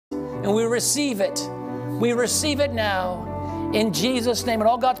and we receive it. We receive it now in Jesus' name. And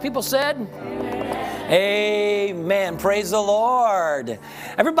all God's people said, amen. Amen. Praise the Lord.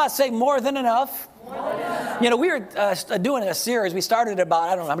 Everybody say more than enough. You know, we were doing a series. We started about,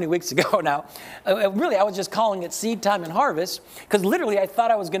 I don't know how many weeks ago now. Really, I was just calling it Seed Time and Harvest, because literally I thought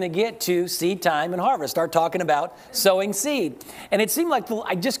I was going to get to Seed Time and Harvest, start talking about sowing seed. And it seemed like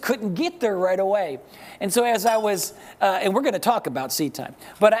I just couldn't get there right away. And so as I was, and we're going to talk about Seed Time,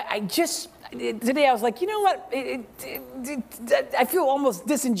 but today I was like, you know what, I feel almost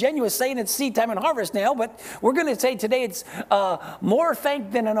disingenuous saying it's Seed Time and Harvest now, but we're going to say today it's more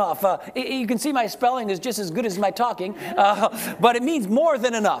thank than enough. You can see my spelling is just as good as my talking, but it means more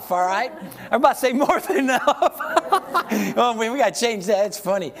than enough, all right? Everybody say more than enough. Oh, man, we got to change that. It's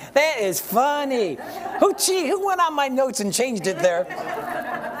funny. That is funny. Who went on my notes and changed it there?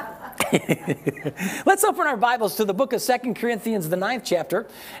 Let's open our Bibles to the book of 2 Corinthians, the 9th chapter,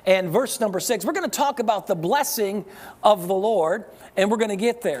 and verse number 6. We're going to talk about the blessing of the Lord, and we're going to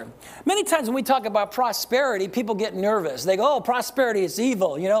get there. Many times when we talk about prosperity, people get nervous. They go, oh, prosperity is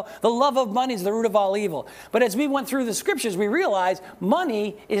evil. You know, the love of money is the root of all evil. But as we went through the scriptures, we realized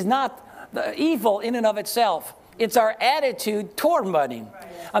money is not the evil in and of itself. It's our attitude toward money.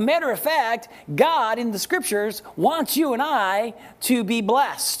 A matter of fact, God in the scriptures wants you and I to be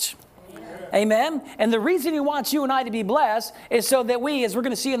blessed. Amen. And the reason he wants you and I to be blessed is so that we, as we're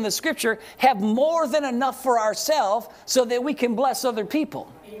going to see in the scripture, have more than enough for ourselves so that we can bless other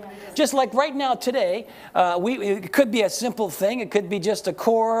people. Just like right now today, it could be a simple thing. It could be just a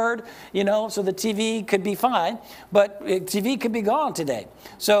cord, you know, so the TV could be fine. But TV could be gone today.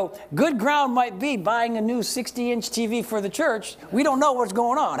 So good ground might be buying a new 60-inch TV for the church. We don't know what's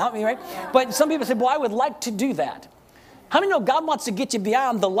going on. Right? But some people say, well, I would like to do that. How many know God wants to get you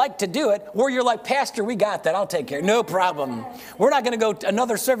beyond the like to do it, where you're like, Pastor, we got that. I'll take care. No problem. We're not going to go to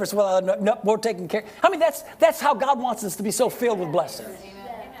another service without we're taking care. I mean, that's how God wants us to be so filled with blessing.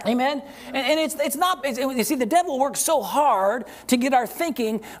 Amen. And it's not, you see, the devil works so hard to get our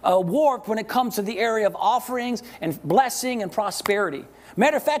thinking warped when it comes to the area of offerings and blessing and prosperity.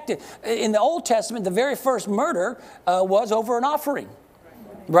 Matter of fact, in the Old Testament, the very first murder was over an offering.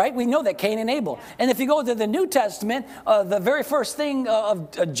 Right? We know that, Cain and Abel. And if you go to the New Testament, the very first thing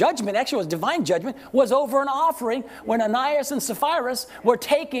of judgment, actually was divine judgment, was over an offering when Ananias and Sapphira were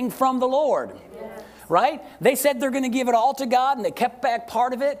taking from the Lord. Right? They said they're going to give it all to God, and they kept back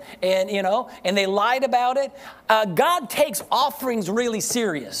part of it, and and they lied about it. God takes offerings really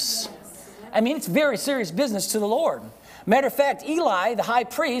serious. I mean, it's very serious business to the Lord. Matter of fact, Eli, the high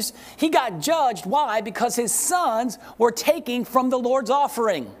priest, he got judged. Why? Because his sons were taking from the Lord's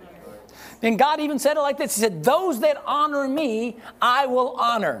offering. And God even said it like this. He said, those that honor me, I will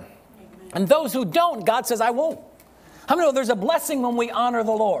honor. And those who don't, God says, I won't. How many know there's a blessing when we honor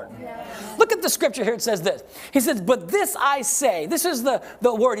the Lord? Yes. Look at the scripture here. It says this. He says, but this I say. This is the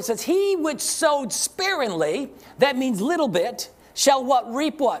word. He says, he which sowed sparingly, that means little bit, shall what?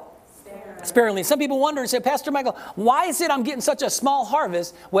 Reap what? Sparingly. Some people wonder and say, Pastor Michael, why is it I'm getting such a small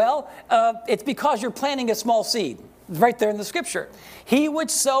harvest? Well, it's because you're planting a small seed. It's right there in the scripture. He which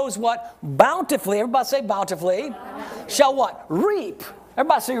sows what? Bountifully. Everybody say bountifully. Shall what? Reap.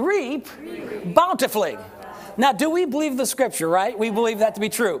 Everybody say reap. Bountifully. Now, do we believe the scripture, right? We believe that to be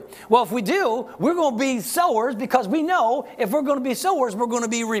true. Well, if we do, we're going to be sowers, because we know if we're going to be sowers, we're going to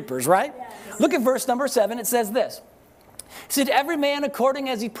be reapers, right? Yes. Look at verse number 7. It says this. He said, every man according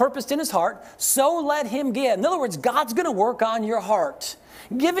as he purposed in his heart, so let him give. In other words, God's going to work on your heart.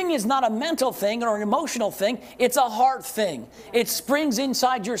 Giving is not a mental thing or an emotional thing. It's a heart thing. It springs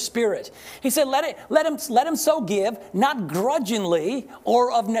inside your spirit. He said, let him so give, not grudgingly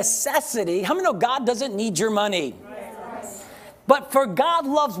or of necessity. How many know God doesn't need your money? But for God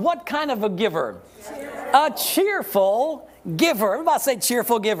loves what kind of a giver? A cheerful giver. Everybody say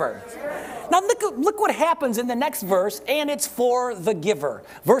cheerful giver. Now look what happens in the next verse, and it's for the giver.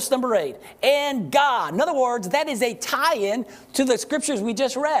 Verse number 8, and God. In other words, that is a tie-in to the scriptures we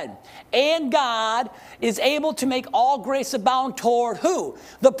just read. And God is able to make all grace abound toward who?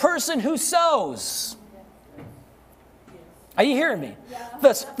 The person who sows. Are you hearing me?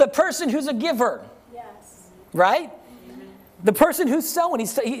 Yeah. The person who's a giver. Yes. Right? The person who's sowing,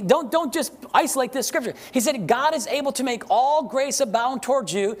 don't just isolate this scripture. He said, God is able to make all grace abound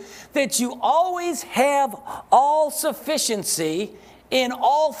towards you, that you always have all sufficiency in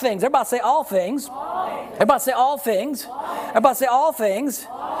all things. Everybody say all things. All. Everybody say all things. All. Everybody say all things.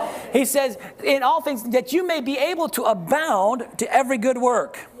 All. He says, in all things, that you may be able to abound to every good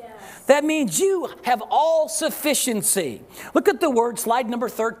work. That means you have all sufficiency. Look at the word, slide number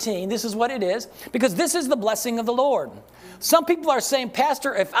 13. This is what it is, because this is the blessing of the Lord. Some people are saying,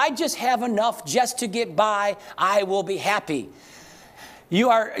 Pastor, if I just have enough just to get by, I will be happy. You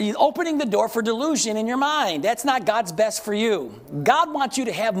are opening the door for delusion in your mind. That's not God's best for you. God wants you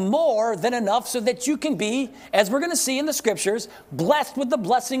to have more than enough so that you can be, as we're going to see in the scriptures, blessed with the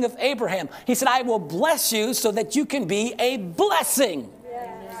blessing of Abraham. He said, I will bless you so that you can be a blessing.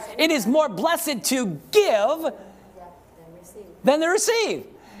 Yes. It is more blessed to give than to receive.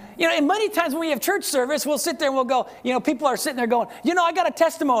 You know, and many times when we have church service, we'll sit there and we'll go, you know, people are sitting there going, you know, I got a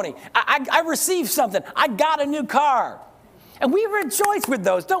testimony. I received something. I got a new car. And we rejoice with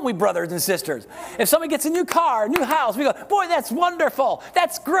those, don't we, brothers and sisters? If somebody gets a new car, a new house, we go, boy, that's wonderful.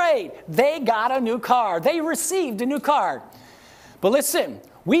 That's great. They got a new car. They received a new car. But listen,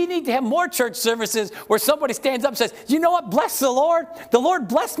 we need to have more church services where somebody stands up and says, you know what, bless the Lord. The Lord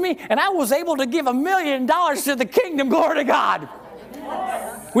blessed me, and I was able to give $1 million to the kingdom. Glory to God.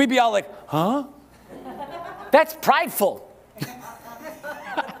 We'd be all like, huh? That's prideful.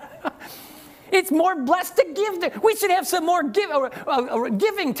 It's more blessed to give. We should have some more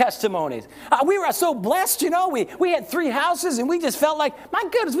giving testimonies. We were so blessed, you know. We had 3 houses, and we just felt like, my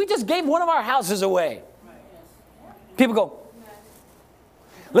goodness, we just gave one of our houses away. People go,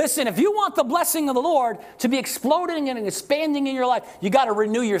 listen, if you want the blessing of the Lord to be exploding and expanding in your life, you got to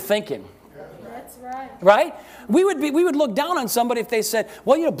renew your thinking. That's right. Right? We would look down on somebody if they said,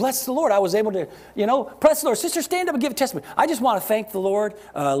 well, you know, bless the Lord. I was able to, you know, bless the Lord. Sister, stand up and give a testimony. I just want to thank the Lord.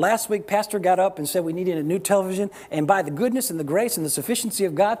 Last week, Pastor got up and said we needed a new television. And by the goodness and the grace and the sufficiency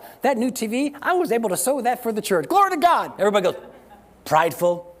of God, that new TV, I was able to sow that for the church. Glory to God. Everybody goes,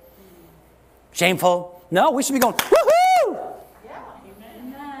 prideful, shameful. No, we should be going, woohoo!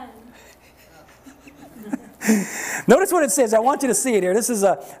 Notice what it says. I want you to see it here. This is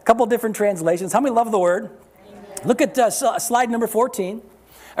a couple different translations. How many love the word? Amen. Look at slide number 14.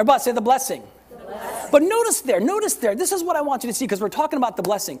 Everybody say the blessing. But notice there. This is what I want you to see because we're talking about the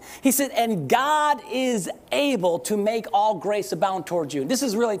blessing. He said, and God is able to make all grace abound towards you. This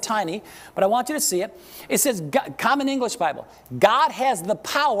is really tiny, but I want you to see it. It says, Common English Bible, God has the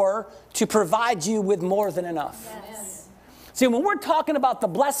power to provide you with more than enough. Yes. See, when we're talking about the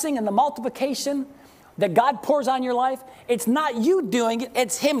blessing and the multiplication that God pours on your life, it's not you doing it,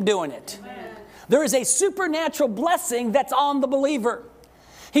 it's Him doing it. Amen. There is a supernatural blessing that's on the believer.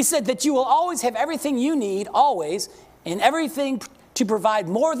 He said that you will always have everything you need, always, and everything to provide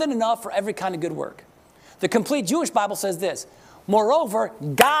more than enough for every kind of good work. The complete Jewish Bible says this, moreover,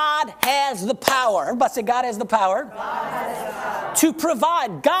 God has the power. Everybody say God has the power. God has the power. To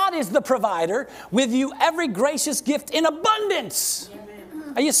provide. God is the provider with you every gracious gift in abundance.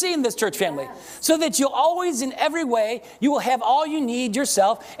 Are you seeing this, church family? So that you'll always, in every way, you will have all you need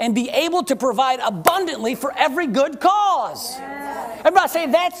yourself and be able to provide abundantly for every good cause. Yes. Everybody say,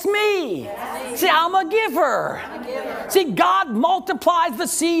 that's me. Yes. See, I'm a giver. See, God multiplies the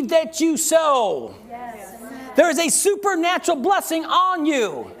seed that you sow. Yes. There is a supernatural blessing on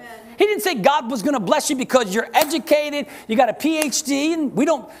you. He didn't say God was going to bless you because you're educated, you got a PhD, and we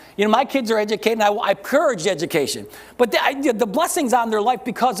don't, you know, my kids are educated, and I encourage education. But the blessing's on their life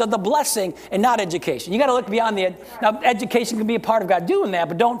because of the blessing and not education. You got to look beyond the, now education can be a part of God doing that,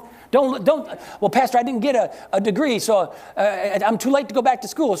 but don't, well, Pastor, I didn't get a degree, so I'm too late to go back to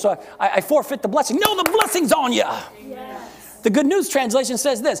school, so I forfeit the blessing. No, the blessing's on you. Yes. The Good News Translation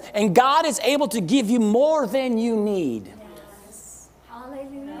says this, and God is able to give you more than you need.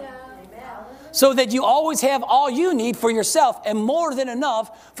 So that you always have all you need for yourself and more than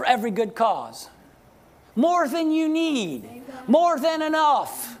enough for every good cause. More than you need. More than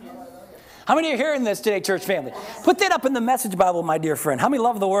enough. How many are hearing this today, church family? Put that up in the Message Bible, my dear friend. How many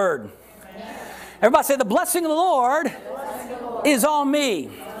love the Word? Everybody say, the blessing of the Lord is on me.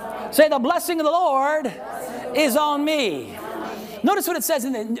 Say, the blessing of the Lord is on me. Notice what it says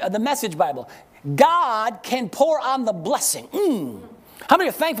in the Message Bible. God can pour on the blessing. How many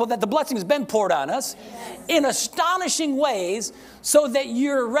are thankful that the blessing has been poured on us in astonishing ways so that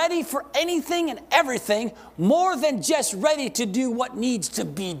you're ready for anything and everything more than just ready to do what needs to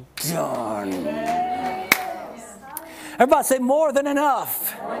be done? Everybody say more than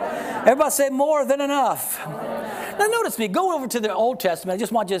enough. Everybody say more than enough. Now notice me. Go over to the Old Testament. I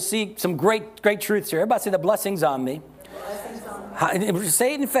just want you to see some great truths here. Everybody say the blessing's on me.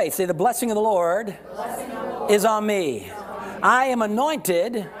 Say it in faith. Say the blessing of the Lord is on me. I am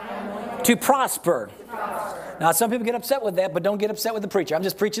anointed to prosper. Now, some people get upset with that, but don't get upset with the preacher. I'm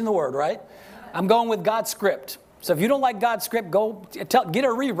just preaching the word, right? I'm going with God's script. So if you don't like God's script, go get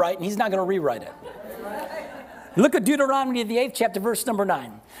a rewrite, and He's not going to rewrite it. Look at Deuteronomy, the 8th chapter, verse number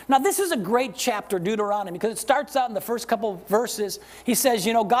 9. Now, this is a great chapter, Deuteronomy, because it starts out in the first couple of verses. He says,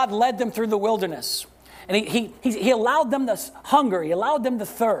 you know, God led them through the wilderness. And he allowed them to hunger. He allowed them to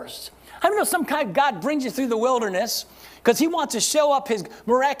thirst. How many know sometimes God brings you through the wilderness because he wants to show up his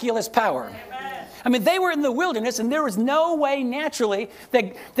miraculous power? Amen. I mean, they were in the wilderness, and there was no way naturally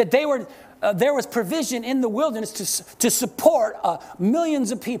that they were, there was provision in the wilderness to support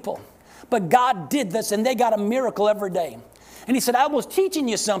millions of people. But God did this, and they got a miracle every day. And he said, I was teaching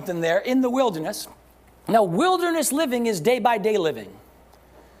you something there in the wilderness. Now, wilderness living is day-by-day living.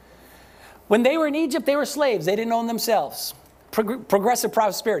 When they were in Egypt, they were slaves. They didn't own themselves. Progressive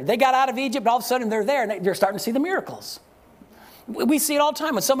prosperity. They got out of Egypt, all of a sudden they're there, and they're starting to see the miracles. We see it all the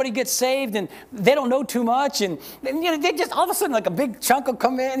time when somebody gets saved and they don't know too much, and they just all of a sudden like a big chunk will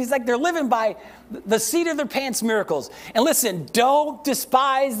come in. He's like they're living by the seat of their pants miracles. And listen, don't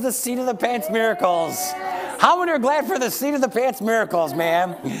despise the seat of the pants miracles. How many are glad for the seat of the pants miracles,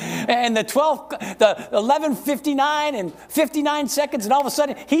 man? And the 11:59 and 59 seconds, and all of a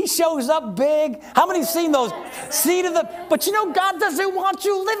sudden he shows up big. How many have seen those seat of the? But God doesn't want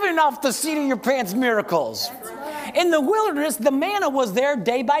you living off the seat of your pants miracles. In the wilderness, the manna was there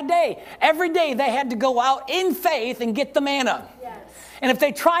day by day. Every day they had to go out in faith and get the manna. Yes. And if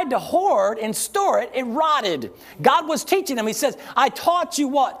they tried to hoard and store it, it rotted. God was teaching them. He says, I taught you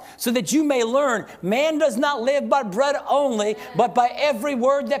what? So that you may learn. Man does not live by bread only, but by every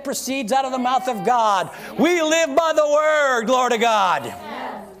word that proceeds out of the mouth of God. We live by the word, glory to God.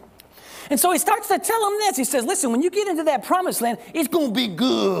 Yes. And so he starts to tell them this. He says, listen, when you get into that promised land, it's going to be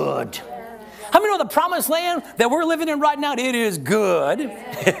good. How many know the promised land that we're living in right now? It is good.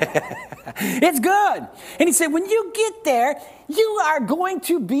 It's good. And he said, when you get there, you are going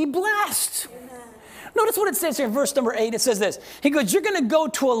to be blessed. Notice what it says here in verse number 8. It says this. He goes, you're going to go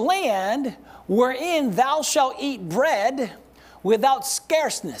to a land wherein thou shalt eat bread without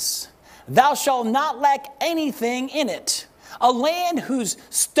scarceness. Thou shalt not lack anything in it. A land whose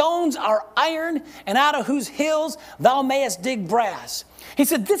stones are iron, and out of whose hills thou mayest dig brass. He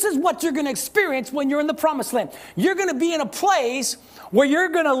said, this is what you're going to experience when you're in the promised land. You're going to be in a place where you're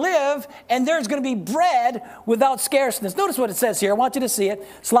going to live, and there's going to be bread without scarceness. Notice what it says here. I want you to see it.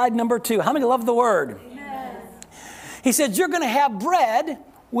 Slide number 2. How many love the word? Amen. He said, you're going to have bread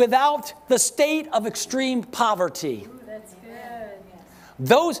without the state of extreme poverty. Ooh, that's good.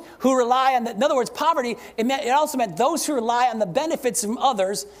 Those who rely on, in other words, poverty, it also meant those who rely on the benefits from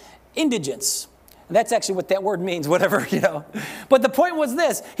others, indigence. That's actually what that word means, whatever, But the point was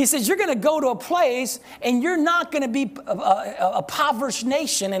this. He says, you're going to go to a place and you're not going to be a impoverished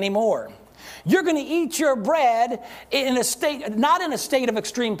nation anymore. You're going to eat your bread in a state, not in a state of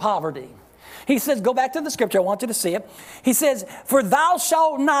extreme poverty. He says, go back to the scripture. I want you to see it. He says, for thou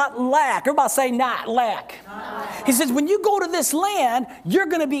shalt not lack. Everybody say not lack. He says, when you go to this land, you're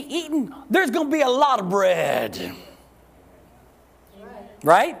going to be eating, there's going to be a lot of bread.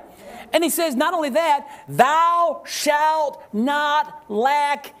 Right? And he says, not only that, thou shalt not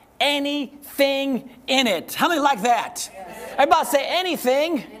lack anything in it. How many like that? Yes. Everybody say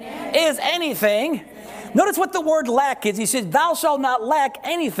anything is anything. Yes. Notice what the word lack is. He says, thou shalt not lack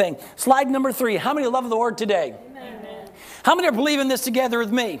anything. Slide number 3. How many love the word today? Amen. How many are believing this together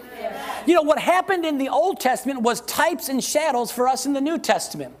with me? Yes. What happened in the Old Testament was types and shadows for us in the New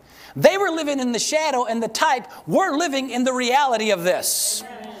Testament. They were living in the shadow and the type. We're living in the reality of this.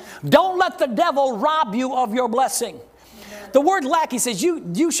 Amen. Don't let the devil rob you of your blessing. Amen. The word lack, he says,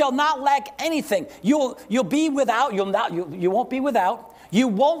 you shall not lack anything. You'll be without. You won't be without. You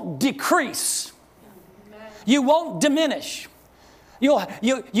won't decrease. Amen. You won't diminish. You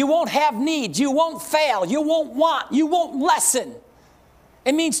won't have needs. You won't fail. You won't want. You won't lessen.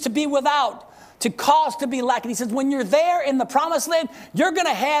 It means to be without, to cause to be lacking. He says, when you're there in the promised land, you're going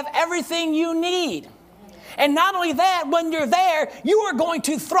to have everything you need. And not only that, when you're there, you are going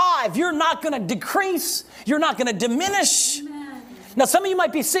to thrive. You're not going to decrease. You're not going to diminish. Amen. Now, some of you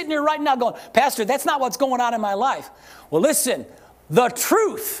might be sitting here right now going, Pastor, that's not what's going on in my life. Well, listen, the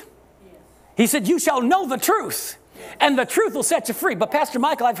truth. He said, you shall know the truth, and the truth will set you free. But Pastor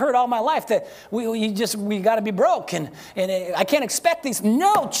Michael, I've heard all my life that we got to be broke, and I can't expect these.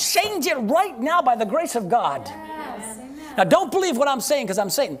 No, change it right now by the grace of God. Yes. Now, don't believe what I'm saying because I'm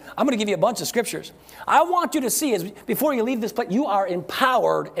Satan. I'm going to give you a bunch of scriptures. I want you to see is before you leave this place, you are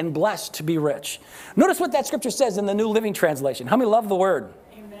empowered and blessed to be rich. Notice what that scripture says in the New Living Translation. How many love the word?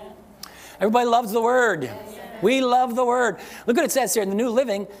 Amen. Everybody loves the word. Yes. We love the word. Look what it says here in the New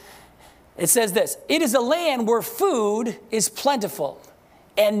Living. It says this. It is a land where food is plentiful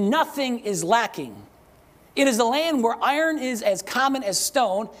and nothing is lacking. It is a land where iron is as common as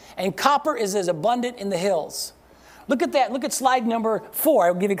stone and copper is as abundant in the hills. Look at that. Look at slide number 4.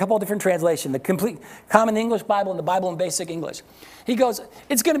 I'll give you a couple of different translations. The complete Common English Bible and the Bible in Basic English. He goes,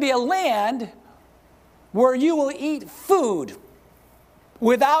 it's going to be a land where you will eat food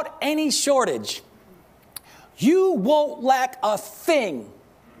without any shortage. You won't lack a thing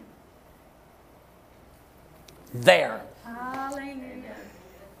there. Hallelujah.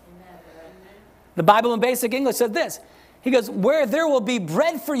 The Bible in Basic English said this. He goes, where there will be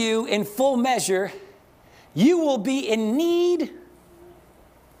bread for you in full measure, you will be in need.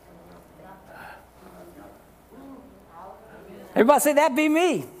 Everybody say, that be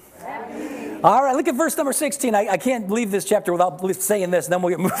me. All right, look at verse number 16. I can't leave this chapter without saying this, and then we'll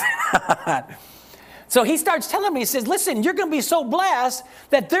get moving on. So he starts telling me, he says, listen, you're going to be so blessed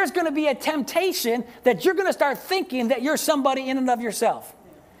that there's going to be a temptation that you're going to start thinking that you're somebody in and of yourself.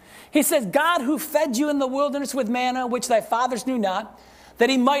 He says, God who fed you in the wilderness with manna, which thy fathers knew not, that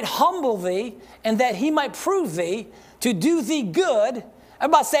he might humble thee and that he might prove thee to do thee good.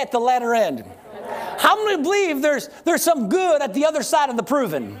 Everybody say at the latter end. How many believe there's some good at the other side of the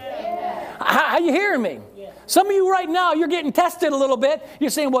proving? How you hearing me? Some of you right now, you're getting tested a little bit. You're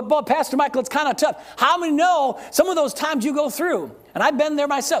saying, well, Pastor Michael, it's kind of tough. How many know some of those times you go through, and I've been there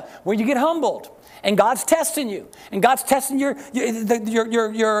myself, where you get humbled, and God's testing you, and God's testing are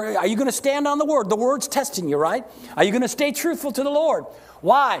you going to stand on the Word? The Word's testing you, right? Are you going to stay truthful to the Lord?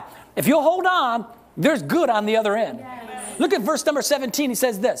 Why? If you'll hold on, there's good on the other end. Yes. Look at verse number 17. He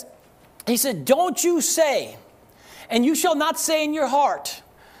says this. He said, don't you say, and you shall not say in your heart,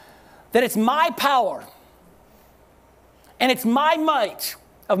 that it's my power and it's my might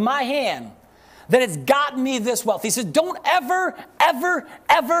of my hand that has gotten me this wealth. He says, don't ever, ever,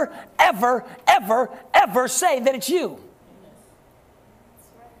 ever, ever, ever, ever say that it's you.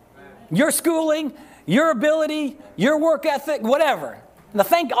 Your schooling, your ability, your work ethic, whatever. Now,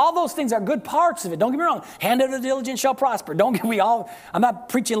 all those things are good parts of it. Don't get me wrong. Hand of the diligent shall prosper. I'm not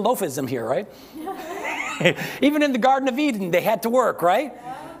preaching loafism here, right? Even in the Garden of Eden, they had to work, right?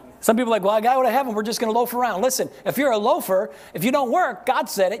 Some people are like, well, I got to go to heaven. We're just going to loaf around. Listen, if you're a loafer, if you don't work, God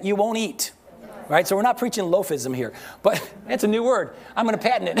said it, you won't eat. Right? So we're not preaching loafism here. But it's a new word. I'm going to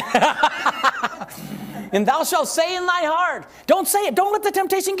patent it. And thou shalt say in thy heart. Don't say it. Don't let the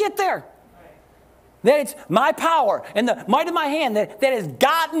temptation get there. That it's my power and the might of my hand that has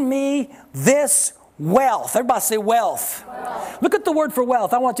gotten me this wealth. Everybody say wealth. Look at the word for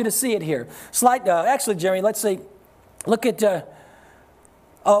wealth. I want you to see it here. Actually, Jeremy, let's say, look at,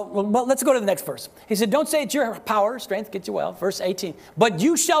 let's go to the next verse. He said, don't say it's your power, strength, get you wealth. Verse 18. But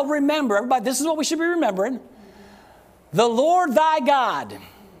you shall remember, everybody, this is what we should be remembering. The Lord thy God,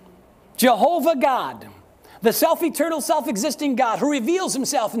 Jehovah God, the self-eternal, self-existing God who reveals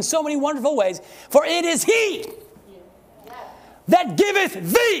himself in so many wonderful ways. For it is he that giveth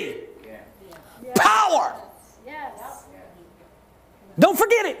thee power. Don't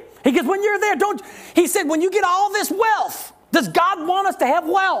forget it. Because when you're there, he said, when you get all this wealth, does God want us to have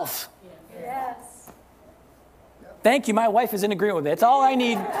wealth? Yes. Thank you. My wife is in agreement with me. That's all I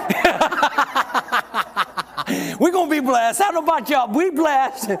need. We're going to be blessed. I don't know about y'all. We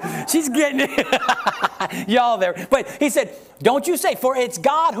blessed. She's getting it. Y'all there. But he said, don't you say, for it's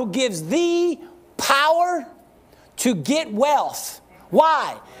God who gives thee power to get wealth.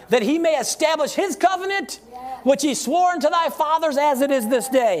 Why? That he may establish his covenant, which he swore unto thy fathers as it is this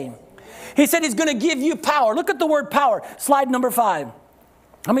day. He said he's going to give you power. Look at the word power. Slide number 5.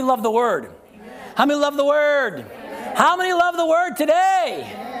 How many love the word? How many love the word? How many love the word today?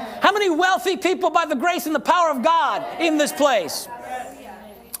 How many wealthy people by the grace and the power of God in this place?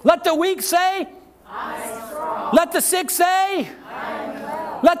 Let the weak say, I'm strong. Let the sick say, I'm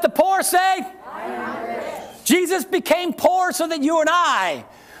well. Let the poor say, I'm rich. Jesus became poor so that you and I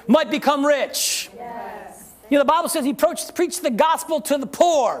might become rich. Yes. You know, the Bible says he preached the gospel to the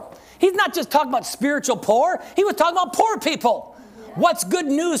poor. He's not just talking about spiritual poor. He was talking about poor people. Yeah. What's good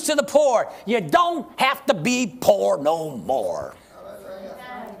news to the poor? You don't have to be poor no more.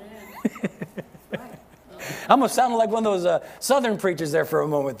 I'm going to sound like one of those southern preachers there for a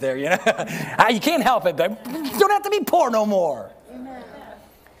moment there. You know? You can't help it, but you don't have to be poor no more. Amen.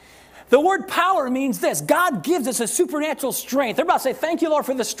 The word power means this. God gives us a supernatural strength. Everybody say, thank you, Lord,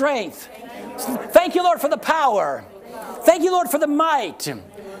 for the strength. Thank you, Lord, for the power. Thank you, Lord, for the might.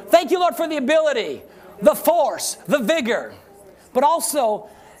 Thank you, Lord, for the ability, the force, the vigor, but also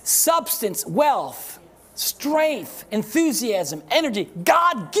substance, wealth, strength, enthusiasm, energy.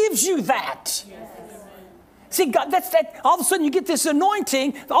 God gives you that. See, God, all of a sudden you get this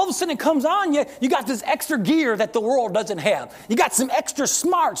anointing, all of a sudden it comes on you, you got this extra gear that the world doesn't have. You got some extra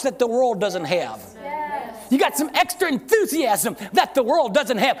smarts that the world doesn't have. Yes. You got some extra enthusiasm that the world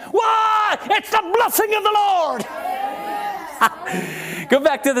doesn't have. Why? It's the blessing of the Lord. Yes. Go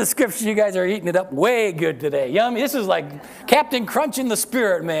back to the scripture. You guys are eating it up way good today. Yummy. This is like Captain Crunch in the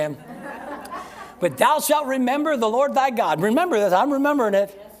spirit, man. But thou shalt remember the Lord thy God. Remember this. I'm remembering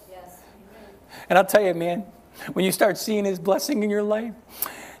it. And I'll tell you, man, when you start seeing his blessing in your life,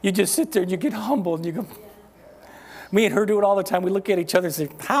 you just sit there and you get humbled. And you go, me and her do it all the time. We look at each other and say,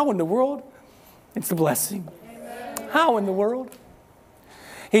 how in the world? It's the blessing. Amen. How in the world?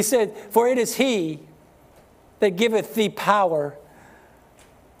 He said, for it is he that giveth thee power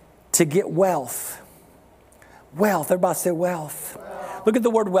to get wealth. Wealth. Everybody say wealth. Look at the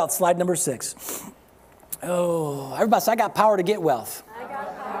word wealth, slide number 6. Oh, everybody say, I got power to get wealth. I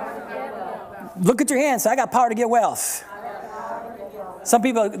got power to get wealth. Look at your hands. Say, I got power to get wealth. Some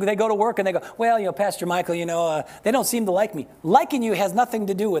people, they go to work and they go, well, Pastor Michael, they don't seem to like me. Liking you has nothing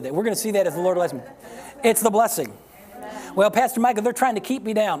to do with it. We're going to see that as the Lord lets me. It's the blessing. Well, Pastor Michael, they're trying to keep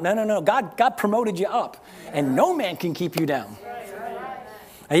me down. No. God promoted you up, and no man can keep you down.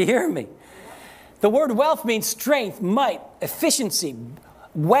 Are you hearing me? The word wealth means strength, might, efficiency,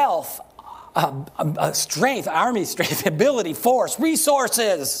 wealth, strength, army strength, ability, force,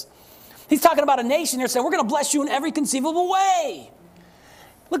 resources. He's talking about a nation here saying, we're going to bless you in every conceivable way.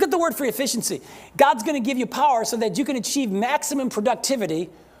 Look at the word for efficiency. God's going to give you power so that you can achieve maximum productivity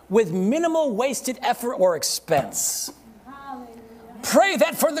with minimal wasted effort or expense. Hallelujah. Pray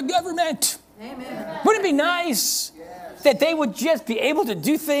that for the government. Amen. Wouldn't it be nice that they would just be able to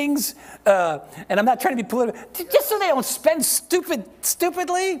do things, and I'm not trying to be political, just so they don't spend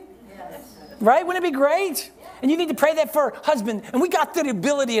stupidly? Yes. Right? Wouldn't it be great? And you need to pray that for husband. And we got the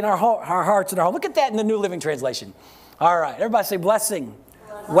ability in our hearts and our home. Look at that in the New Living Translation. All right. Everybody say blessing.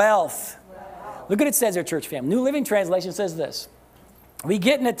 Wealth. Look what it says here, church fam. New Living Translation says this. We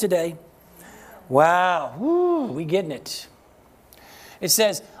getting it today? Wow. Woo, we getting it. It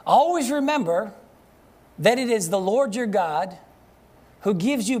says, always remember that it is the Lord your God who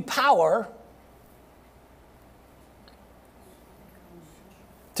gives you power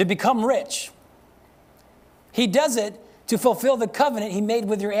to become rich. He does it to fulfill the covenant he made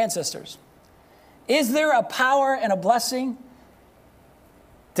with your ancestors. Is there a power and a blessing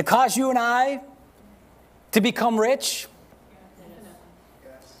to cause you and I to become rich?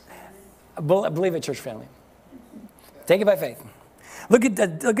 Believe it, church family. Take it by faith. Look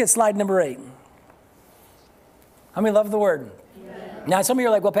at slide number 8. How many love the word? Amen. Now, some of you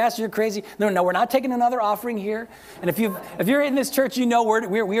are like, well, Pastor, you're crazy. No, we're not taking another offering here. And if you're in this church, we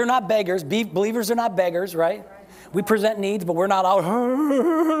are not beggars. Believers are not beggars, right? We present needs, but we're not out.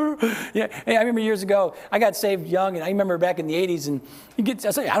 Yeah. Hey, I remember years ago, I got saved young, and I remember back in the 80s, and I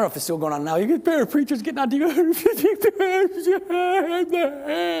don't know if it's still going on now. You get better preachers getting on to you.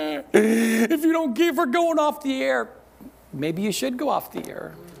 If you don't give, we're going off the air. Maybe you should go off the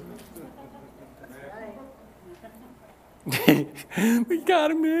air. We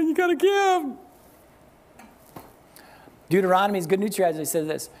got it, man. You got to give. Deuteronomy's Good News Translation says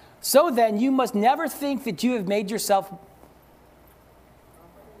this. So then you must never think that you have made yourself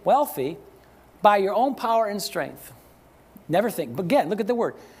wealthy by your own power and strength. Never think. But again, look at the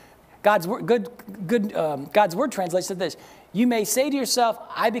word. God's word translates this. You may say to yourself,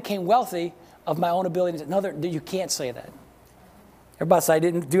 I became wealthy of my own ability. No, you can't say that. Everybody say, I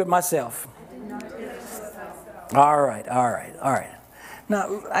didn't do it myself. All right. Now,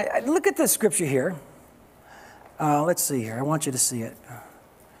 look at the scripture here. Let's see here. I want you to see it.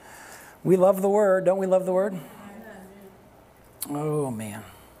 We love the word. Don't we love the word? Oh, man.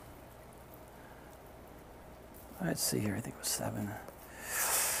 Let's see here. I think it was 7.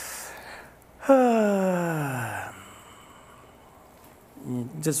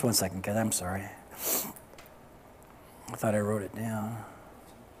 Just 1 second, guys. I'm sorry. I thought I wrote it down.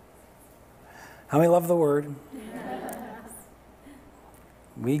 How many love the word? Yes.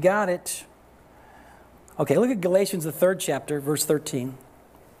 We got it. Okay, look at Galatians, the 3rd chapter, verse 13.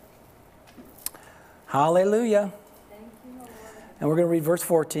 Hallelujah. Thank you, Lord. And we're going to read verse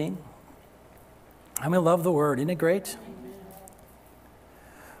 14. How many love the word? Isn't it great? Amen.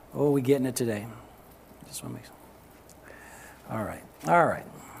 Oh, we're getting it today. Just want to make sure. All right.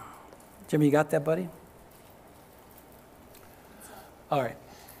 Jimmy, you got that, buddy? All right.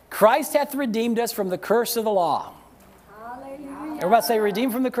 Christ hath redeemed us from the curse of the law. Hallelujah. Everybody say,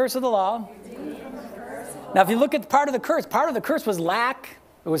 redeemed from the curse of the law. Now, if you look at part of the curse was lack.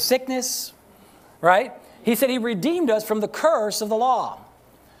 It was sickness, right? He said he redeemed us from the curse of the law.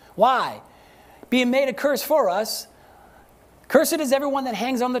 Why? Being made a curse for us. Cursed is everyone that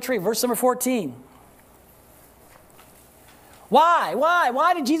hangs on the tree. Verse number 14. Why?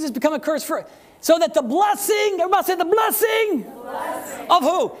 Why did Jesus become a curse for us? So that the blessing, everybody say the blessing. Of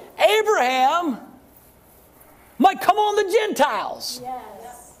who? Abraham might come on the Gentiles.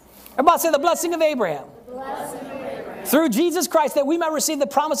 Yes. Everybody say the blessing of Abraham. The blessing of Abraham. Through Jesus Christ, that we might receive the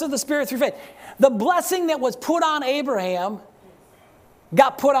promise of the Spirit through faith. the blessing that was put on Abraham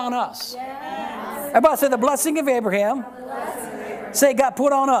got put on us. Everybody say the blessing of Abraham. Say got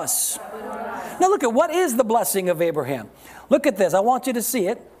put on us. Now look at what is the blessing of Abraham. Look at this. I want you to see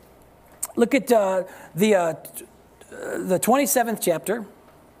it. Look at the 27th chapter.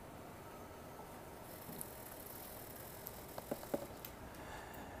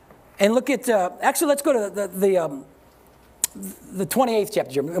 And look at, actually let's go to the 28th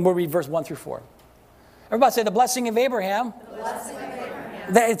chapter, and we'll read verse 1 through 4. Everybody say the blessing of Abraham. The blessing of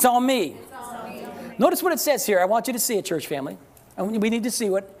Abraham. That it's on me. It's on me. Notice what it says here. I want you to see it, church family. And we need to see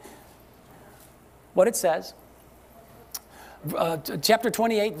what it says. Chapter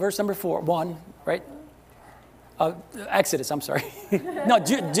 28, verse number 1, right? Exodus, I'm sorry. No,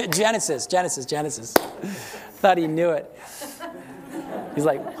 Genesis. Thought he knew it. He's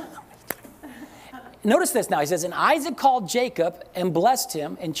like, notice this now. He says, and Isaac called Jacob and blessed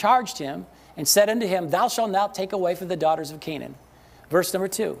him and charged him and said unto him, thou shalt not take away from the daughters of Canaan. Verse number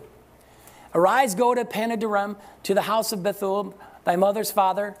 2. Arise, go to Panaduram, to the house of Bethuel, thy mother's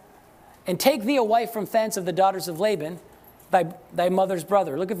father, and take thee away from thence of the daughters of Laban, thy mother's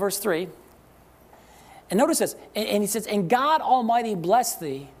brother. Look at verse 3. And notice this. And he says, and God Almighty bless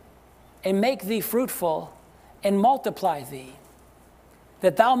thee and make thee fruitful and multiply thee,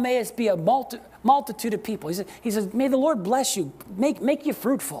 that thou mayest be a multitude of people. He says, may the Lord bless you, make you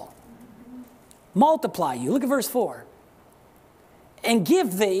fruitful, multiply you. Look at verse 4. And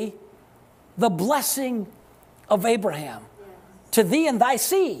give thee the blessing of Abraham to thee and thy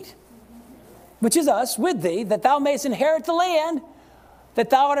seed, which is us, with thee, that thou mayest inherit the land, that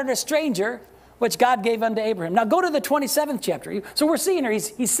thou art a stranger, which God gave unto Abraham. Now go to the 27th chapter. So we're seeing here,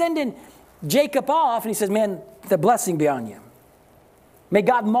 he's sending Jacob off, and he says, man, the blessing be on you. May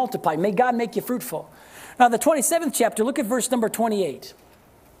God multiply. May God make you fruitful. Now the 27th chapter, look at verse number 28.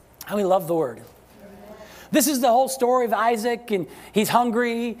 How we love the word. This is the whole story of Isaac, and he's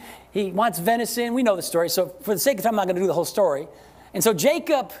hungry. He wants venison. We know the story, so for the sake of time, I'm not going to do the whole story. And so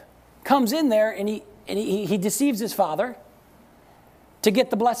Jacob comes in there, and he deceives his father to get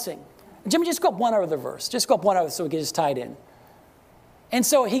the blessing. Jimmy, just go up one other verse. Just go up one other so we get this tied in. And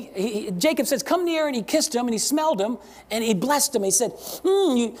so Jacob says, come near, and he kissed him, and he smelled him, and he blessed him. He said,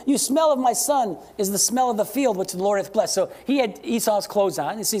 you smell of my son is the smell of the field which the Lord hath blessed. So he had Esau's clothes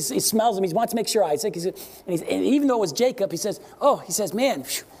on. He smells him. He wants to make sure Isaac. And even though it was Jacob, he says, man,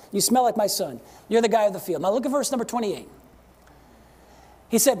 you smell like my son. You're the guy of the field. Now look at verse number 28.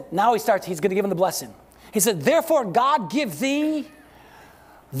 He said, he's going to give him the blessing. He said, therefore God give thee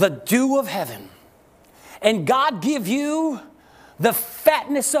the dew of heaven, and God give you the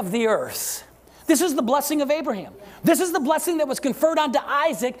fatness of the earth. This is the blessing of Abraham. This is the blessing that was conferred onto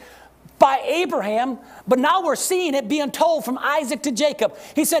Isaac by Abraham, but now we're seeing it being told from Isaac to Jacob.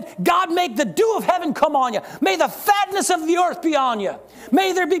 He said, God, make the dew of heaven come on you. May the fatness of the earth be on you.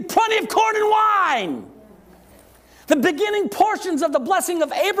 May there be plenty of corn and wine. The beginning portions of the blessing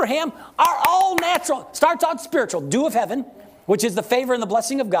of Abraham are all natural. Starts out spiritual, dew of heaven, which is the favor and the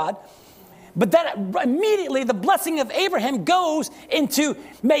blessing of God. But then immediately the blessing of Abraham goes into,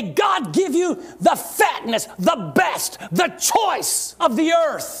 may God give you the fatness, the best, the choice of the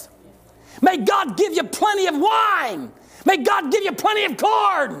earth. May God give you plenty of wine. May God give you plenty of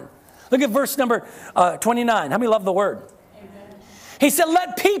corn. Look at verse number 29. How many love the word? Amen. He said,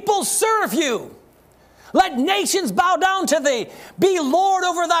 let people serve you. Let nations bow down to thee. Be Lord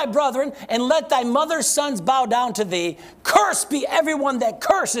over thy brethren, and let thy mother's sons bow down to thee. Cursed be everyone that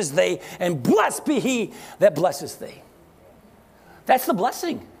curses thee, and blessed be he that blesses thee. That's the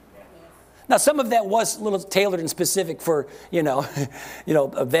blessing. Now, some of that was a little tailored and specific for,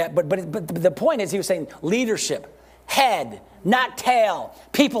 that. But the point is, he was saying leadership, head, not tail,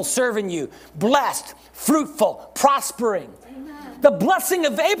 people serving you, blessed, fruitful, prospering. The blessing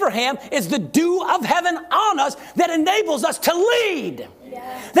of Abraham is the dew of heaven on us that enables us to lead,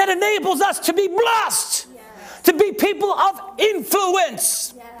 that enables us to be blessed, to be people of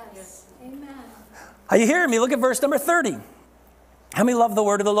influence. Yes. Amen. Are you hearing me? Look at verse number 30. How many love the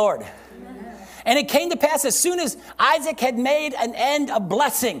word of the Lord? Amen. And it came to pass as soon as Isaac had made an end of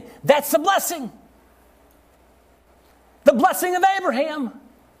blessing. That's the blessing. The blessing of Abraham.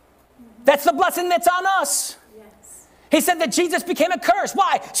 That's the blessing that's on us. He said that Jesus became a curse.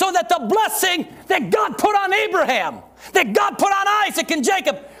 Why? So that the blessing that God put on Abraham, that God put on Isaac and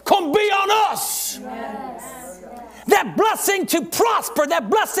Jacob, can be on us. Yes. That blessing to prosper, that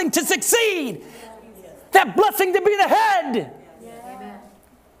blessing to succeed, that blessing to be the head. Yes.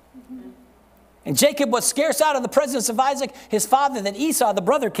 And Jacob was scarce out of the presence of Isaac, his father. Then Esau, the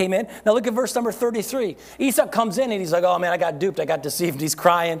brother, came in. Now look at verse number 33. Esau comes in and he's like, oh man, I got duped. I got deceived. He's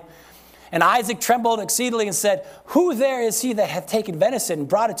crying. And Isaac trembled exceedingly and said, who there is he that hath taken venison and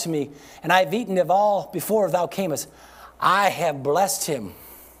brought it to me? And I have eaten of all before thou camest. I have blessed him.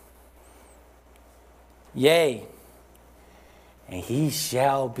 Yea, and he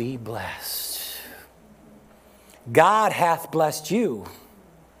shall be blessed. God hath blessed you.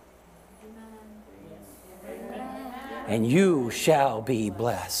 And you shall be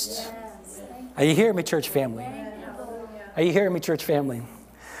blessed. Are you hearing me, church family? Are you hearing me, church family?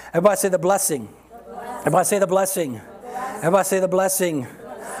 Everybody say the blessing. Everybody say the blessing. Everybody say the blessing.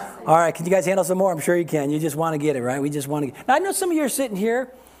 All right, can you guys handle some more? I'm sure you can. You just want to get it, right? We just want to get it. Now, I know some of you are sitting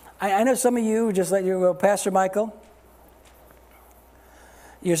here. I know some of you, just like you, well, Pastor Michael.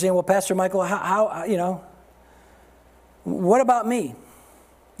 You're saying, well, Pastor Michael, how you know, what about me?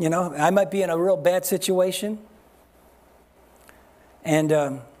 You know, I might be in a real bad situation. And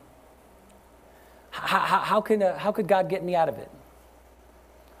how could God get me out of it?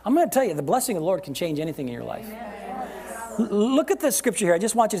 I'm going to tell you, the blessing of the Lord can change anything in your life. Look at this scripture here. I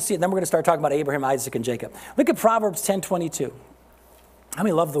just want you to see it. Then we're going to start talking about Abraham, Isaac, and Jacob. Look at Proverbs 10:22. How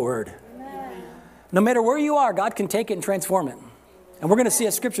many love the word? Amen. No matter where you are, God can take it and transform it. And we're going to see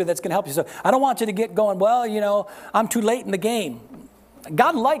a scripture that's going to help you. So I don't want you to get going, well, you know, I'm too late in the game.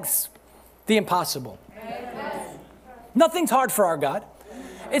 God likes the impossible. Amen. Nothing's hard for our God.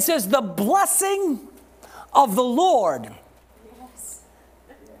 It says, the blessing of the Lord,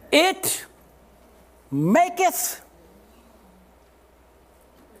 it maketh.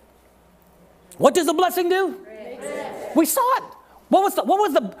 What does the blessing do? We saw it. What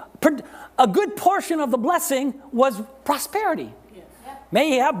was a good portion of the blessing was prosperity.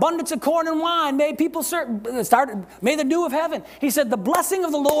 May you have abundance of corn and wine. May people may the dew of heaven. He said, the blessing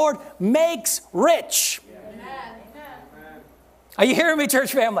of the Lord makes rich. Are you hearing me,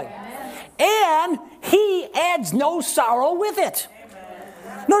 church family? And he adds no sorrow with it.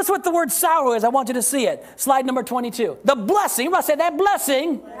 Notice what the word sorrow is. I want you to see it. Slide number 22. The blessing, everybody say that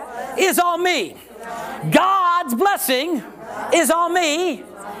blessing is on me. God's blessing is on me,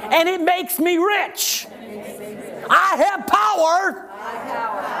 and it makes me rich. I have power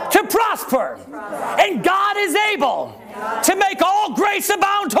to prosper, and God is able to make all grace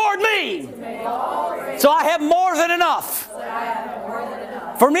abound toward me. So I have more than enough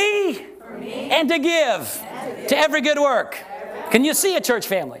for me and to give to every good work. Can you see it, church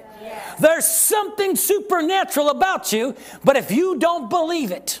family? There's something supernatural about you, but if you don't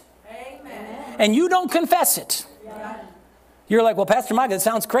believe it and you don't confess it, you're like, well, Pastor Mike, that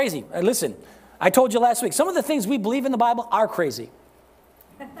sounds crazy. Listen, I told you last week, some of the things we believe in the Bible are crazy.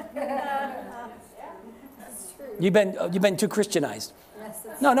 You've been too Christianized.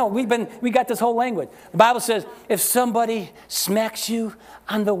 No, we got this whole language. The Bible says, if somebody smacks you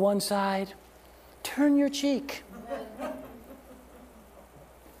on the one side, turn your cheek.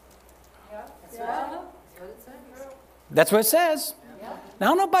 That's what it says. Now, I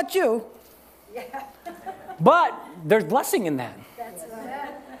don't know about you, but there's blessing in that.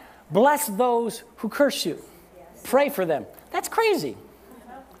 Bless those who curse you. Pray for them. That's crazy.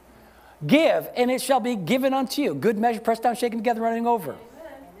 Give, and it shall be given unto you. Good measure, pressed down, shaken together, running over.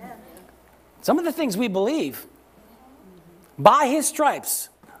 Some of the things we believe, by his stripes,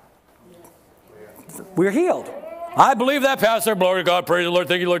 we're healed. I believe that, Pastor. Glory to God. Praise the Lord.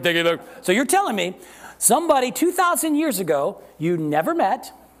 Thank you, Lord. Thank you, Lord. So you're telling me somebody 2,000 years ago you never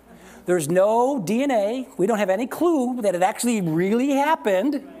met. There's no DNA. We don't have any clue that it actually really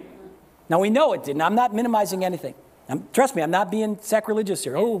happened. Now, we know it didn't. I'm not minimizing anything. Trust me, I'm not being sacrilegious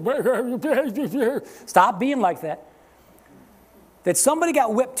here. Oh, stop being like that. That somebody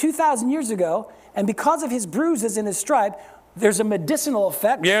got whipped 2,000 years ago, and because of his bruises and his stripe, there's a medicinal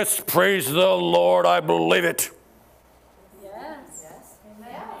effect. Yes, praise the Lord. I believe it.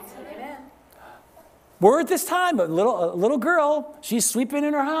 We're at this time, a little girl, she's sleeping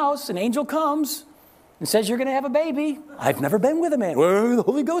in her house, an angel comes and says, you're going to have a baby. I've never been with a man. Well, the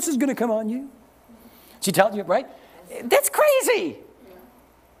Holy Ghost is going to come on you. She tells you, right? That's crazy.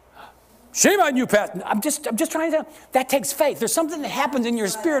 Shame on you, Pastor. I'm just trying to tell you, that takes faith. There's something that happens in your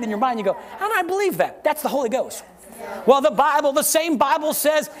spirit, in your mind. You go, how do I believe that? That's the Holy Ghost. Well, the same Bible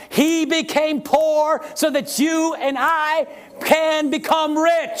says he became poor so that you and I can become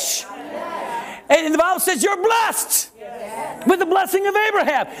rich. And the Bible says you're blessed with the blessing of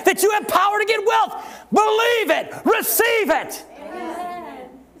Abraham, that you have power to get wealth. Believe it. Receive it. Amen.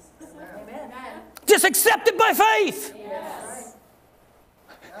 Just accept it by faith. Yes.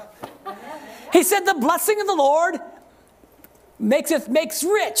 He said the blessing of the Lord makes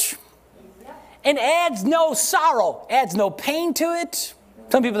rich and adds no sorrow, adds no pain to it.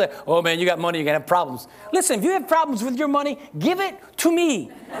 Some people say, oh man, you got money, you're going to have problems. Listen, if you have problems with your money, give it to me.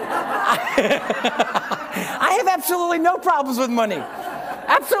 I have absolutely no problems with money.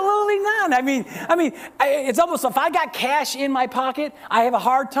 Absolutely none. I mean, it's almost, if I got cash in my pocket, I have a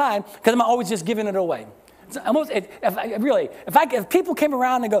hard time because I'm always just giving it away. It's almost, if people came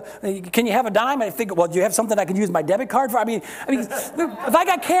around and go, can you have a dime? I think, well, do you have something I can use my debit card for? I mean, if I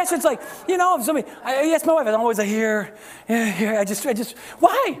got cash, it's like, if somebody, I ask my wife, I'm always like, here, I just,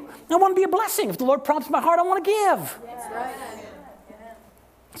 why? I want to be a blessing. If the Lord prompts my heart, I want to give. That's right.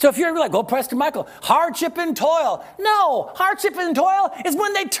 So if you're like, Pastor Michael, hardship and toil. No, hardship and toil is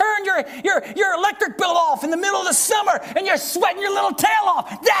when they turn your electric bill off in the middle of the summer and you're sweating your little tail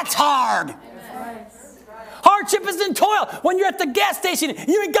off. That's hard. Hardship is in toil. When you're at the gas station,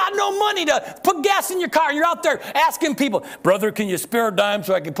 you ain't got no money to put gas in your car. You're out there asking people, brother, can you spare a dime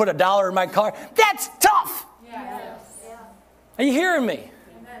so I can put $1 in my car? That's tough. Yes. Are you hearing me?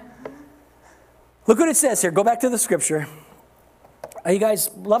 Amen. Look what it says here. Go back to the scripture. Are you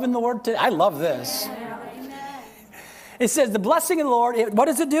guys loving the word today? I love this. Amen. It says the blessing of the Lord, what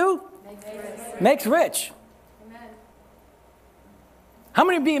does it do? Makes rich. Amen. How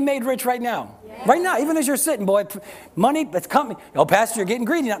many are being made rich right now? Right now, even as you're sitting, boy, money, it's coming. Oh, Pastor, you're getting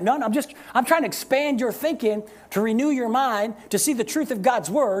greedy. No, I'm trying to expand your thinking, to renew your mind, to see the truth of God's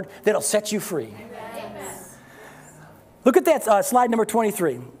word that'll set you free. Amen. Look at that slide number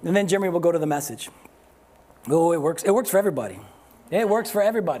 23, and then Jeremy will go to the message. Oh, it works. It works for everybody. It works for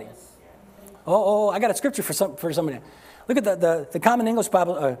everybody. I got a scripture for somebody. Look at the Common English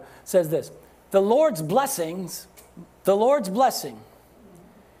Bible says this: the Lord's blessing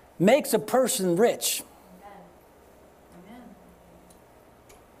makes a person rich,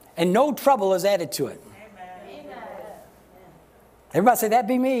 and no trouble is added to it. Amen. Everybody say, that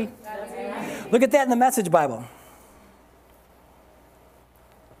be me. Look at that in the Message Bible.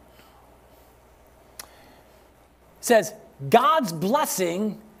 It says, God's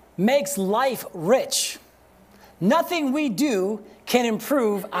blessing makes life rich. Nothing we do can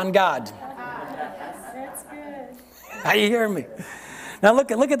improve on God. That's good. Are you hearing me? Now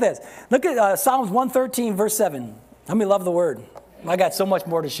look at this. Look at Psalms 113, verse 7. How many love the word? I got so much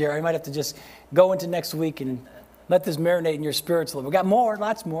more to share. I might have to just go into next week and let this marinate in your spirits a little bit. We got more,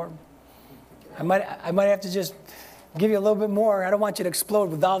 lots more. I might have to just give you a little bit more. I don't want you to explode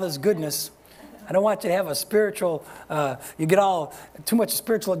with all this goodness. I don't want you to have a spiritual, you get too much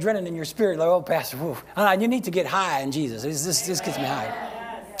spiritual adrenaline in your spirit. Like, oh, Pastor, you need to get high in Jesus. This gets me high.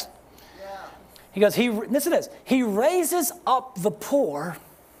 He goes, listen to this. He raises up the poor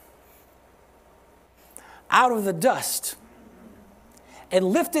out of the dust and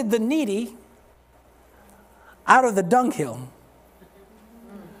lifted the needy out of the dunghill.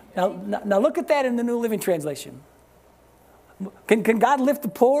 Now look at that in the New Living Translation. Can God lift the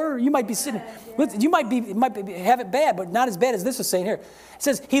poor? You might be sitting, you might have it bad, but not as bad as this is saying here. It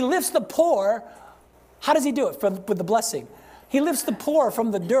says he lifts the poor. How does he do it? With the blessing. He lifts the poor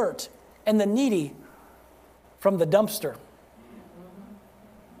from the dirt and the needy from the dumpster.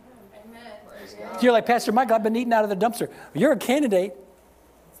 Amen. So you're like, Pastor Michael, I've been eating out of the dumpster. You're a candidate.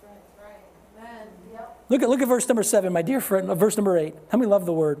 That's right. Amen. Yep. Look at verse number 7, my dear friend. Verse number 8. How many love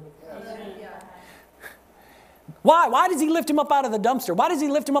the word? Why? Why does he lift him up out of the dumpster? Why does he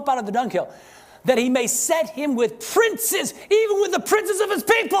lift him up out of the dunghill? That he may set him with princes, even with the princes of his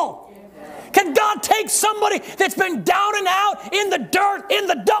people. Can God take somebody that's been down and out in the dirt, in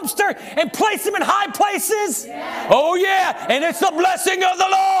the dumpster, and place him in high places? Yes. Oh, yeah. And it's the blessing of the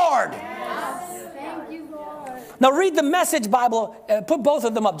Lord. Yes. Thank you, Lord. Now read the Message Bible. Put both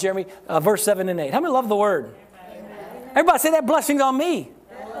of them up, Jeremy. Verse 7 and 8. How many love the word? Amen. Everybody say that blessing's on me.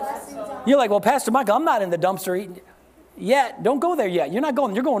 You're like, well, Pastor Michael, I'm not in the dumpster eating yet. Don't go there yet. You're not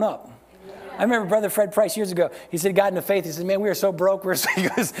going. You're going up. I remember Brother Fred Price years ago. He said, God in the faith. He said, man, we are so broke. He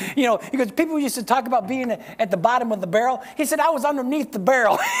goes, people used to talk about being at the bottom of the barrel. He said, I was underneath the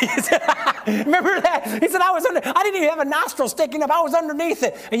barrel. He said, remember that? He said, I didn't even have a nostril sticking up. I was underneath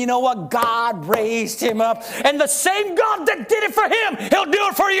it. And you know what? God raised him up. And the same God that did it for him, he'll do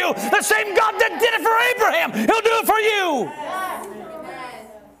it for you. The same God that did it for Abraham, he'll do it for you. Yes.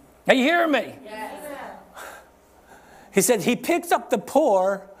 Are you hearing me? Yes. He said, he picks up the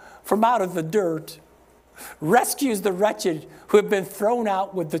poor from out of the dirt, rescues the wretched who have been thrown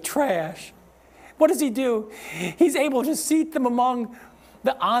out with the trash. What does he do? He's able to seat them among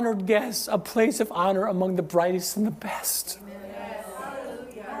the honored guests, a place of honor among the brightest and the best. Yes.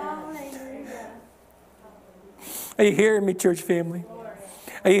 Are you hearing me, church family?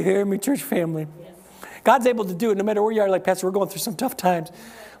 Are you hearing me, church family? God's able to do it no matter where you are. Like, Pastor, we're going through some tough times.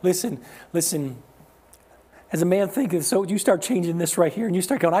 Listen. As a man thinketh, so you start changing this right here, and you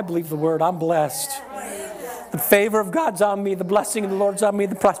start going, I believe the word, I'm blessed. The favor of God's on me, the blessing of the Lord's on me,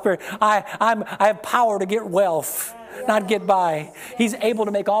 the prosperity. I have power to get wealth, not get by. He's able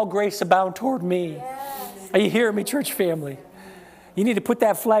to make all grace abound toward me. Are you hearing me, church family? You need to put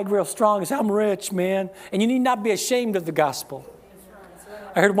that flag real strong and say, I'm rich, man. And you need not be ashamed of the gospel.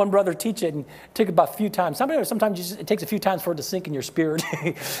 I heard one brother teach it, and it took about a few times. Sometimes it takes a few times for it to sink in your spirit.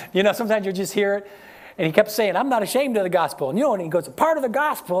 Sometimes you just hear it. And he kept saying, I'm not ashamed of the gospel. And and he goes, part of the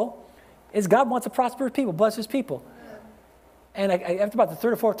gospel is God wants to prosper his people, bless his people. And after about the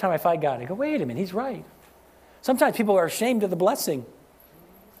third or fourth time I finally got it, I go, wait a minute, he's right. Sometimes people are ashamed of the blessing.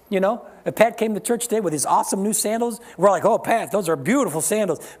 If Pat came to church today with his awesome new sandals, we're like, oh, Pat, those are beautiful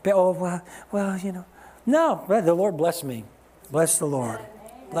sandals. Oh, well. No, the Lord bless me. Bless the Lord.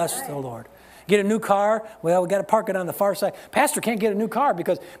 Bless the Lord. Get a new car. Well, we got to park it on the far side. Pastor can't get a new car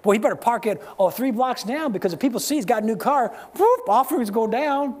because, he better park it 3 blocks down, because if people see he's got a new car, whoop, offerings go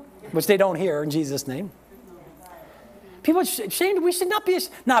down, which they don't hear in Jesus' name. People are ashamed. We should not be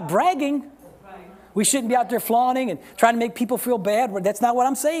not bragging. We shouldn't be out there flaunting and trying to make people feel bad. That's not what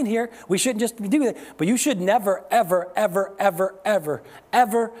I'm saying here. We shouldn't just do that. But you should never, ever, ever, ever, ever,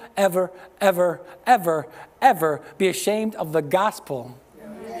 ever, ever, ever, ever, ever be ashamed of the gospel.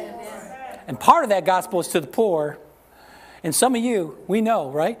 And part of that gospel is to the poor. And some of you, we know,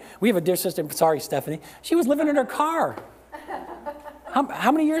 right? We have a dear sister, sorry, Stephanie. She was living in her car.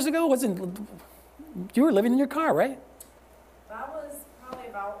 How many years ago you were living in your car, right? That was probably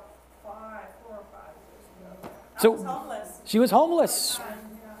about 4 or 5 years ago. I So was homeless. She was homeless.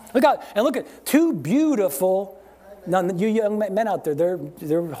 Look at 2 beautiful. Now, you young men out there,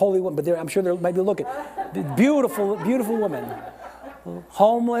 they're holy women, but I'm sure they might be looking. Beautiful, beautiful women.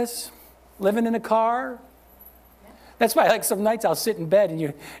 Homeless, living in a car. That's why, some nights I'll sit in bed and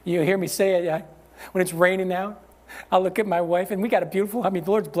you hear me say it when it's raining out. I'll look at my wife, and we got the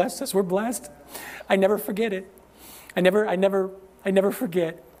Lord's blessed us. We're blessed. I never forget it. I never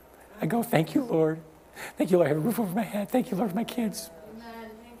forget. I go, thank you, Lord. Thank you, Lord. I have a roof over my head. Thank you, Lord, for my kids.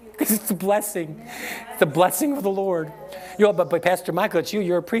 Because it's a blessing. It's the blessing of the Lord. But Pastor Michael,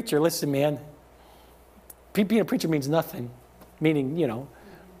 you're a preacher. Listen, man. Being a preacher means nothing. Meaning,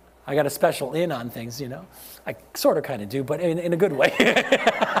 I got a special in on things, I sort of kind of do, but in a good way.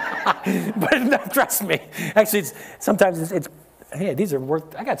 But no, trust me. Actually, sometimes it's hey, these are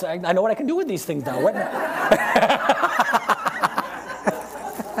worth, I know what I can do with these things now.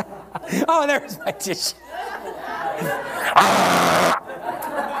 Oh, there's my tissue.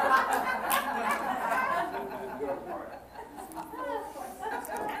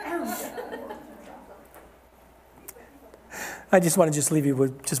 I just want to leave you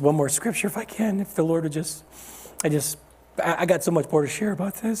with just one more scripture if I can. If the Lord would I got so much more to share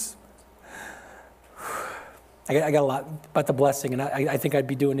about this. I got a lot about the blessing, and I think I'd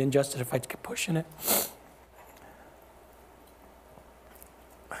be doing injustice if I kept pushing it.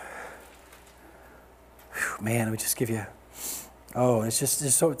 Man, let me just give you. Oh, it's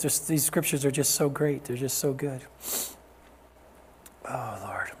just these scriptures are just so great. They're just so good. Oh,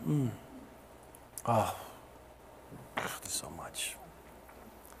 Lord. Oh, there's so much.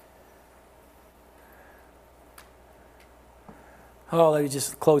 Oh, let me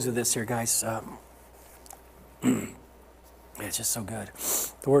just close with this here, guys. It's just so good.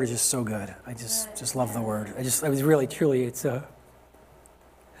 The word is just so good. I just love the word. I was really, truly, it's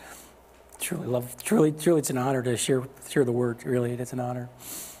truly, it's an honor to share the word. Really, it's an honor.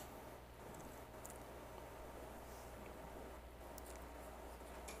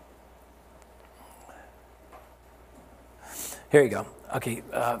 Here you go. Okay,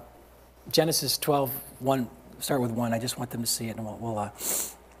 Genesis 12:1. Start with 1. I just want them to see it, and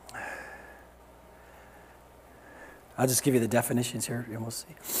I'll just give you the definitions here, and we'll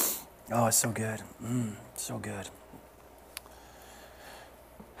see. Oh, it's so good. So good.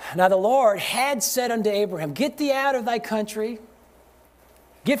 Now the Lord had said unto Abraham, get thee out of thy country,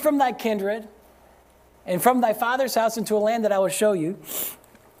 get from thy kindred, and from thy father's house into a land that I will show you.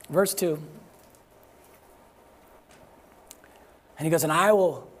 Verse 2. And he goes, and I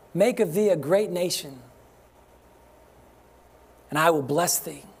will make of thee a great nation, and I will bless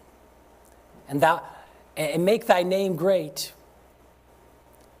thee, and make thy name great,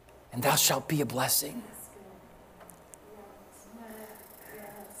 and thou shalt be a blessing.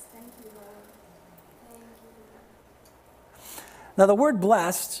 Now the word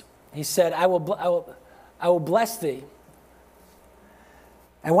blessed, he said, I will bless thee.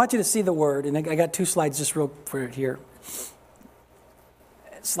 I want you to see the word, and I got 2 slides just real for it here.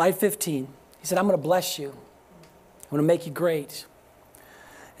 Slide 15. He said, I'm going to bless you. I'm going to make you great.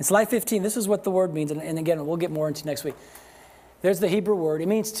 In slide 15, this is what the word means. And again, we'll get more into next week. There's the Hebrew word. It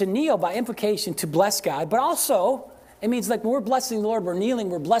means to kneel, by implication, to bless God. But also, it means like when we're blessing the Lord, we're kneeling,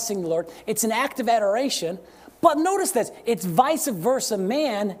 we're blessing the Lord. It's an act of adoration. But notice this. It's vice versa,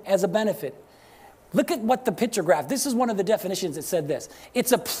 man as a benefit. Look at what the picture graph. This is one of the definitions that said this.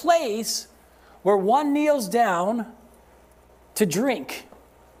 It's a place where one kneels down to drink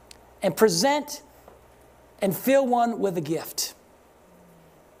and present and fill one with a gift.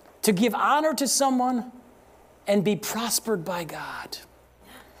 To give honor to someone and be prospered by God.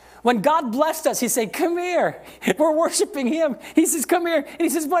 When God blessed us, he said, come here. We're worshiping him. He says, come here. And he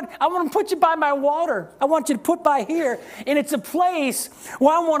says, what? I want to put you by my water. I want you to put by here. And it's a place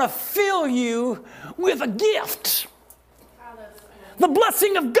where I want to fill you with a gift. The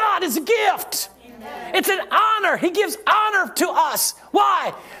blessing of God is a gift. Amen. It's an honor. He gives honor to us.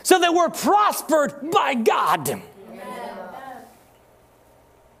 Why? So that we're prospered by God. Amen.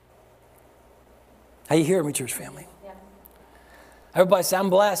 Are you hearing me, church family? Yeah. Everybody say, I'm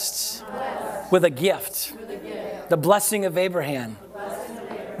blessed, with a gift. The blessing of Abraham.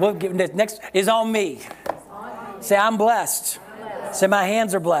 We'll give, next is on me. Say, I'm blessed. Say, my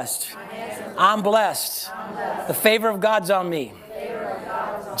hands are blessed. I'm blessed. The favor of God's on me.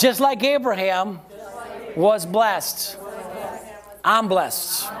 Just like Abraham was blessed. I'm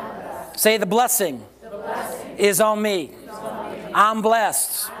blessed. Say, the blessing is on me. I'm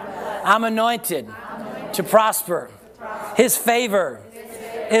blessed. I'm anointed to prosper. His favor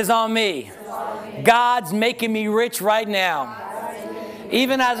is on me. God's making me rich right now.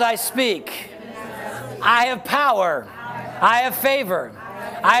 Even as I speak, I have power. I have favor.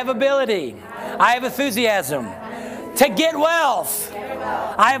 I have ability. I have enthusiasm to get wealth.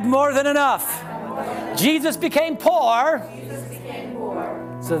 I have more than enough. Jesus became poor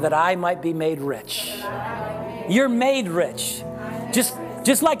so that I might be made rich. You're made rich.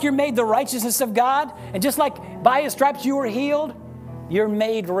 Just like you're made the righteousness of God, and just like by his stripes you were healed, you're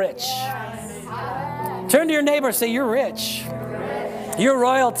made rich. Turn to your neighbor and say, you're rich. You're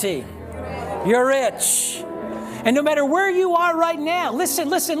royalty. You're rich. And no matter where you are right now, listen.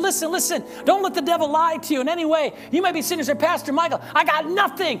 Don't let the devil lie to you in any way. You might be sitting there saying, Pastor Michael, I got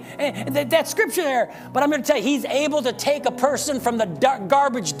nothing. And that scripture there. But I'm going to tell you, he's able to take a person from the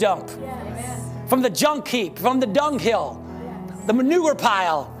garbage dump, from the junk heap, from the dunghill, the manure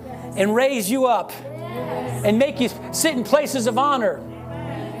pile, and raise you up and make you sit in places of honor.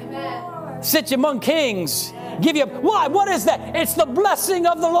 Sit you among kings. Give you, why? What is that? It's the blessing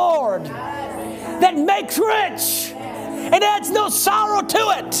of the Lord that makes rich and adds no sorrow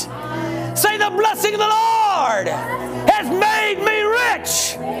to it. Say, the blessing of the Lord has made me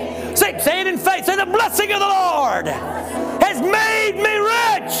rich. Say it in faith. Say, the blessing of the Lord has made me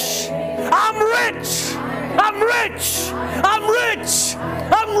rich. I'm rich. I'm rich. I'm rich.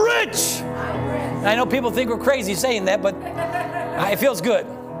 I'm rich. I know people think we're crazy saying that, but it feels good.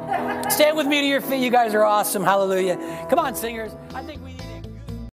 Stand with me to your feet. You guys are awesome. Hallelujah. Come on, singers. I think we